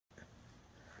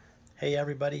Hey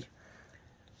everybody,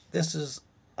 this is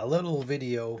a little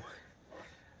video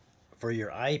for your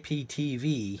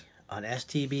IPTV on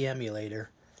STB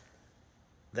Emulator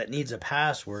that needs a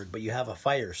password, but you have a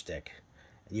Firestick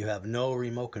and you have no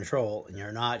remote control and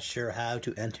you're not sure how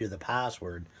to enter the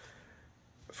password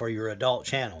for your adult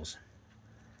channels.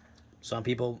 Some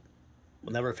people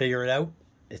will never figure it out.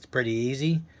 It's pretty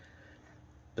easy.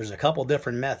 There's a couple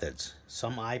different methods.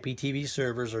 Some IPTV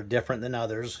servers are different than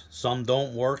others. Some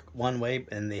don't work one way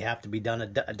and they have to be done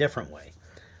a different way.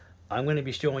 I'm going to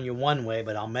be showing you one way,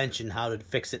 but I'll mention how to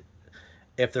fix it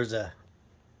if there's a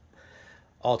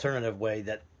alternative way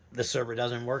that the server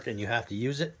doesn't work and you have to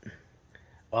use it.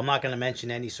 Well, I'm not going to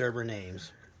mention any server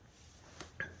names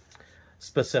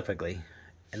specifically.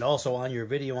 And also on your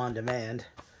video on demand,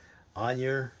 on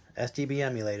your STB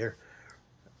Emulator,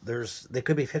 there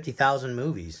could be 50,000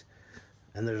 movies,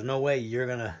 and there's no way you're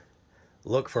gonna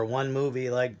look for one movie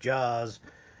like Jaws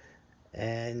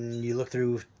and you look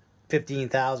through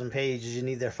 15,000 pages. You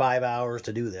need there 5 hours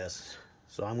to do this.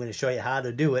 So I'm going to show you how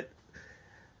to do it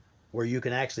where you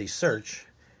can actually search,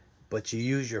 but you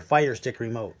use your Firestick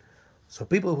remote. So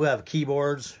people who have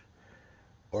keyboards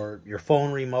or your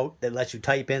phone remote that lets you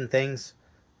type in things,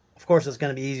 of course it's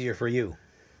going to be easier for you.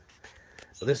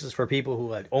 So this is for people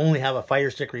who only have a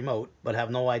Firestick remote but have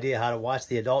no idea how to watch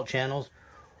the adult channels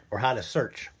or how to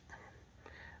search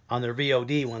on their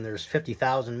VOD when there's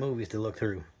 50,000 movies to look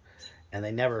through and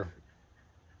they never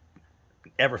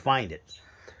ever find it.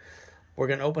 We're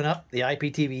going to open up the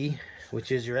IPTV,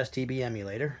 which is your STB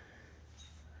Emulator.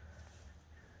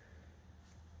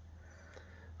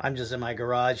 I'm just in my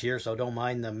garage here, so don't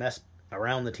mind the mess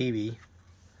around the TV.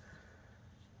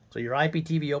 So your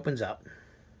IPTV opens up.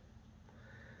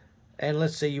 And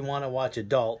let's say you want to watch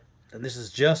adult, and this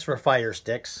is just for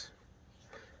Firesticks,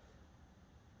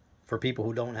 for people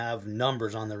who don't have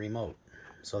numbers on the remote,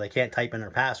 so they can't type in their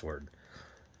password.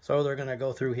 So they're going to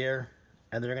go through here,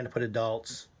 and they're going to put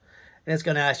adults, and it's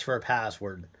going to ask for a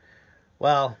password.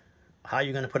 Well, how are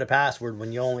you going to put a password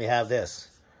when you only have this?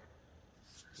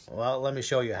 Well, let me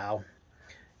show you how.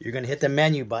 You're going to hit the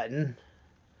menu button,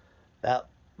 that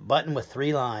button with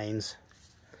 3 lines.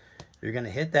 You're going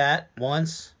to hit that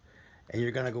once, and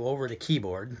you're going to go over to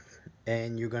keyboard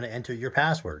and you're going to enter your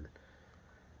password.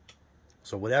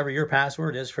 So whatever your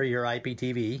password is for your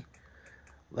IPTV,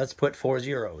 let's put 4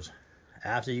 zeros.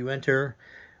 After you enter,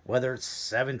 whether it's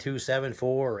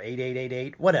 7274 or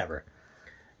 8888, whatever,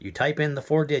 you type in the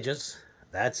 4 digits.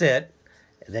 That's it.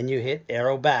 And then you hit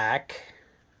arrow back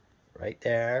right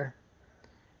there.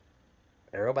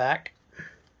 Arrow back.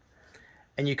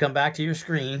 And you come back to your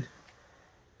screen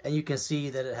and you can see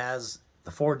that it has the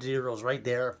 4 zeros right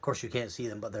there. Of course you can't see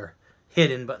them, but they're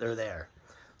hidden, but they're there.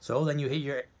 So then you hit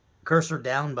your cursor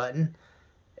down button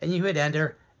and you hit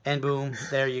enter, and boom,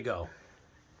 there you go.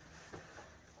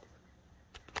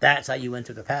 That's how you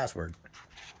enter the password.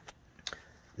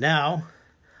 Now,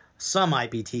 some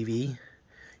IPTV,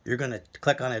 you're going to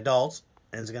click on adults,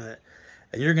 and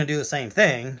you're going to do the same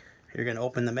thing. You're going to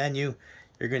open the menu,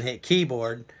 you're going to hit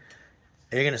keyboard, and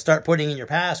you're going to start putting in your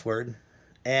password,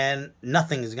 and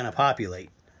nothing is going to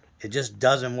populate. It just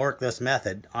doesn't work this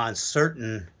method on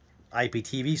certain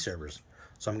IPTV servers.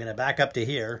 So I'm going to back up to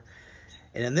here,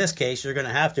 and in this case you're going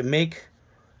to have to make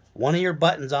one of your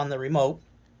buttons on the remote,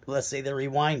 let's say the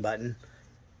rewind button,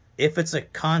 if it's a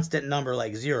constant number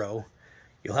like 0,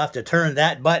 you'll have to turn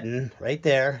that button right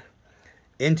there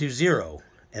into 0,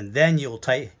 and then you'll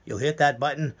hit that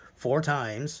button 4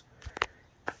 times,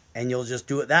 and you'll just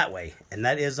do it that way. And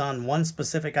that is on one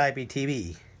specific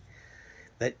IPTV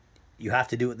that you have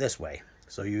to do it this way.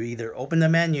 So you either open the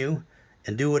menu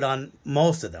and do it on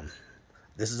most of them.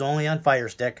 This is only on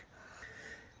Firestick.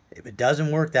 If it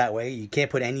doesn't work that way, you can't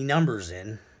put any numbers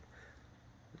in,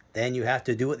 then you have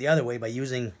to do it the other way by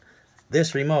using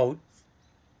this remote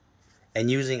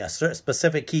and using a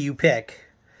specific key you pick,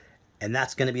 and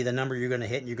that's going to be the number you're going to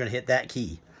hit, and you're going to hit that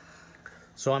key.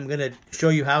 So I'm going to show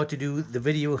you how to do the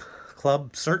video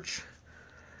club search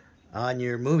on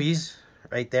your movies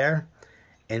right there.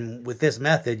 And with this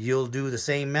method, you'll do the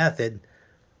same method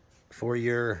for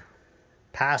your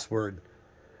password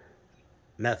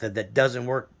method that doesn't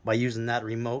work by using that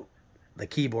remote, the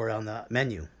keyboard on the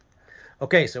menu.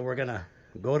 Okay, so we're going to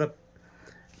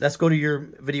let's go to your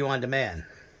video on demand.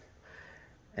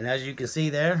 And as you can see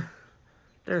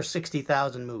there's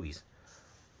 60,000 movies.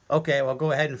 Okay, well,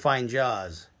 go ahead and find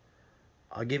Jaws.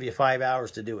 I'll give you 5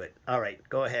 hours to do it. All right,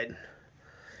 go ahead.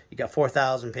 You got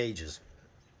 4,000 pages.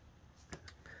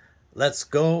 Let's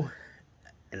go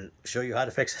and show you how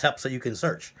to fix it up so you can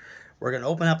search. We're going to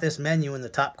open up this menu in the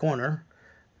top corner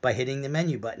by hitting the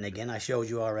menu button again. I showed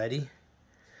you already.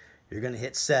 you're going to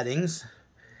hit Settings,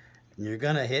 and you're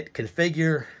going to hit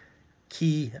Configure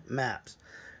Key Maps.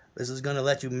 This is going to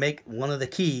let you make one of the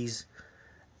keys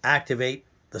activate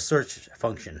the search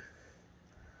function.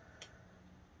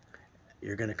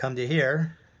 You're going to come to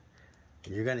here,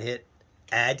 and you're going to hit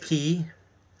Add Key,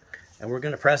 and we're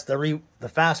going to press the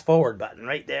fast forward button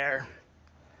right there.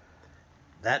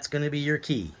 That's going to be your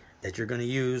key that you're going to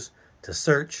use to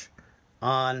search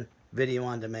on video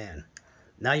on demand.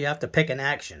 Now you have to pick an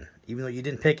action, even though you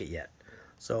didn't pick it yet.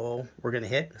 So we're going to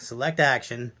hit Select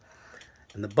Action,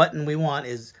 and the button we want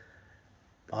is,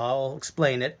 I'll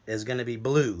explain it, is going to be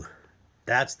blue.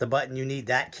 That's the button you need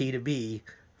that key to be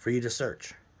for you to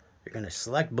search. You're going to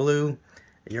select blue,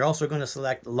 and you're also going to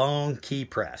select long key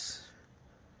press.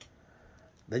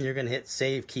 Then you're going to hit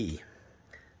Save Key.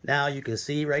 Now you can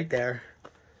see right there,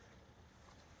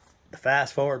 the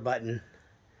fast forward button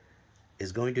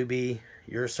is going to be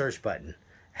your search button.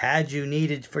 Had you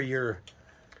needed for your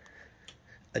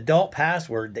adult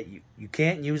password that you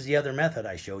can't use the other method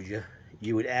I showed you,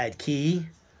 you would add key,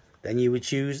 then you would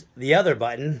choose the other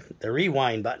button, the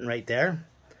rewind button right there.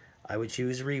 I would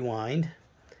choose rewind.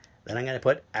 Then I'm going to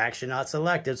put action not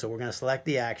selected, so we're going to select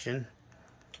the action.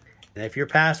 And if your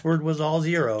password was all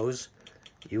zeros,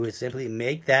 you would simply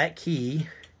make that key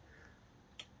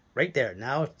right there.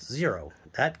 Now it's 0.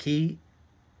 That key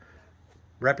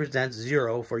represents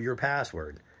 0 for your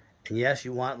password. And yes,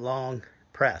 you want long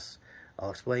press. I'll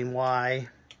explain why.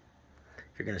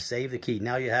 You're going to save the key.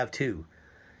 Now you have 2.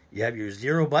 You have your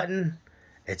 0 button.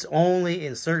 It's only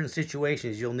in certain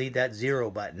situations you'll need that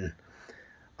 0 button.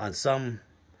 On some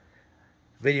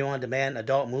video on demand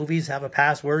adult movies have a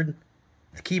password.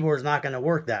 The keyboard is not going to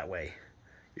work that way.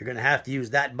 You're going to have to use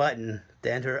that button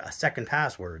to enter a second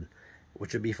password,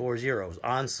 which would be 4 zeros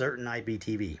on certain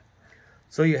IPTV.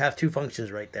 So you have 2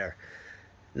 functions right there.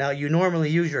 Now you normally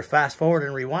use your fast forward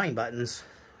and rewind buttons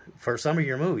for some of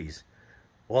your movies.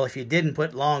 Well, if you didn't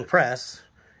put long press,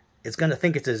 it's going to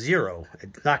think it's a 0.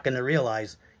 It's not going to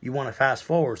realize you want to fast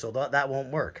forward, so that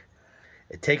won't work.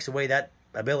 It takes away that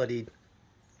ability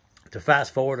to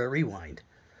fast forward or rewind.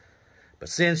 But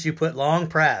since you put long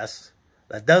press,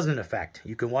 that doesn't affect.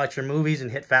 You can watch your movies and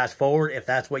hit fast forward if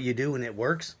that's what you do and it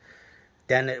works.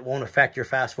 Then it won't affect your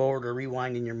fast forward or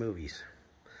rewind in your movies.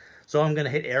 So I'm going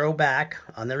to hit arrow back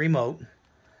on the remote.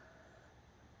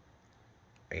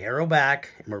 Arrow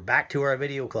back, and we're back to our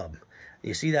video club.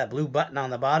 You see that blue button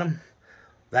on the bottom?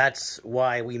 That's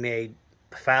why we made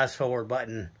the fast forward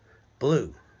button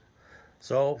blue.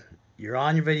 So you're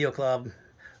on your video club.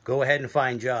 Go ahead and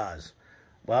find Jaws.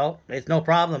 Well, it's no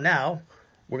problem now.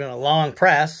 We're going to long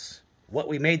press what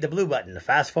we made the blue button, the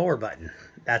fast forward button.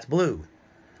 That's blue.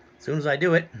 As soon as I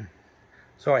do it,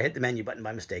 sorry, I hit the menu button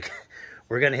by mistake.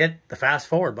 We're going to hit the fast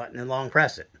forward button and long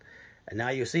press it. And now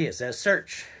you see it says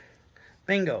search.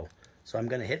 Bingo. So I'm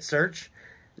going to hit search.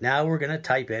 Now we're going to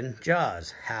type in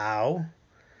Jaws. How?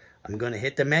 I'm going to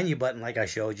hit the menu button like I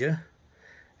showed you.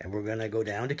 And we're going to go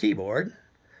down to keyboard.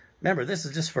 Remember, this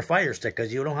is just for Firestick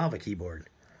because you don't have a keyboard.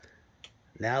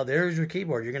 Now there's your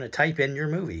keyboard. You're going to type in your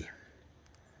movie.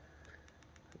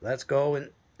 Let's go and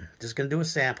just going to do a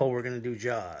sample. We're going to do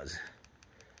Jaws.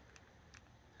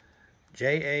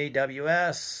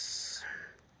 Jaws.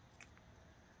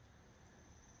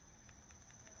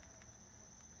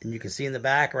 And you can see in the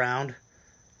background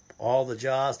all the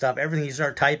Jaws stuff. Everything you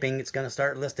start typing, it's going to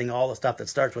start listing all the stuff that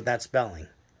starts with that spelling.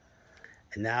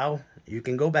 And now you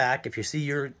can go back. If you see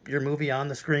your movie on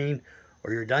the screen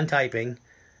or you're done typing,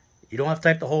 you don't have to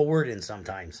type the whole word in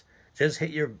sometimes. Just hit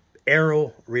your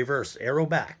arrow reverse, arrow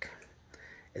back.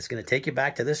 It's going to take you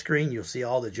back to this screen. You'll see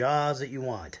all the Jaws that you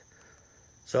want.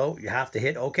 So you have to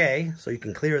hit OK so you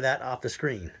can clear that off the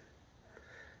screen.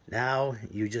 Now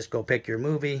you just go pick your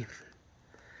movie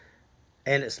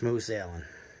and it's smooth sailing.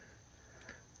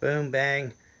 Boom,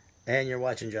 bang, and you're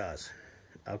watching Jaws.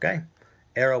 Okay?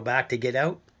 Arrow back to get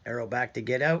out, arrow back to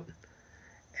get out,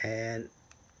 and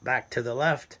back to the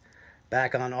left,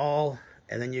 back on all,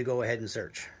 and then you go ahead and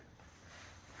search.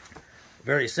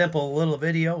 Very simple little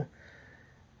video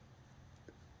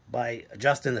by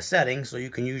adjusting the settings so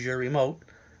you can use your remote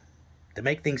to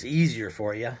make things easier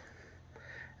for you.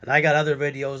 And I got other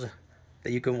videos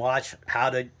that you can watch how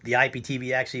the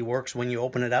IPTV actually works when you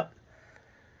open it up,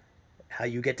 how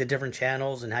you get to different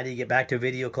channels, and how do you get back to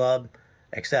Video Club,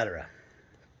 etc.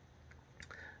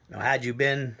 Now, had you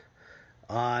been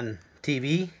on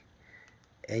TV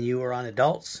and you were on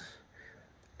adults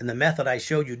and the method I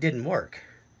showed you didn't work,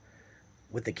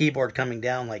 with the keyboard coming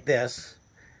down like this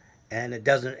and it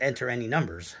doesn't enter any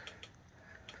numbers,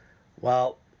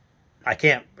 well, I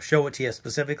can't show it to you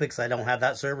specifically because I don't have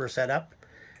that server set up.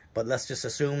 but let's just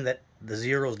assume that the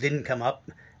zeros didn't come up,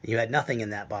 you had nothing in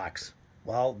that box.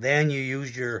 Well, then you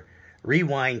use your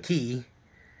rewind key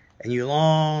and you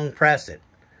long press it.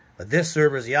 But this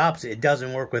server is the opposite. It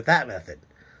doesn't work with that method.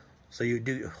 So you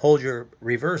do hold your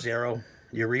reverse arrow,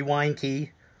 your rewind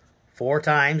key 4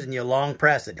 times, and you long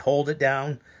press it. Hold it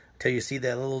down until you see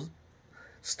that little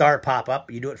star pop up.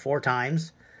 You do it 4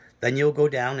 times. Then you'll go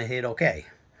down and hit OK.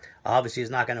 Obviously,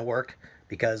 it's not going to work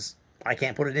because I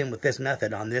can't put it in with this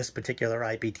method on this particular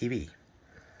IPTV.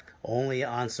 Only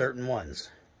on certain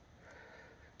ones.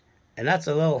 And that's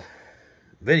a little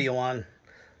video on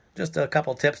just a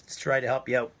couple tips to try to help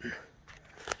you out.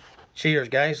 Cheers,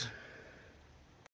 guys.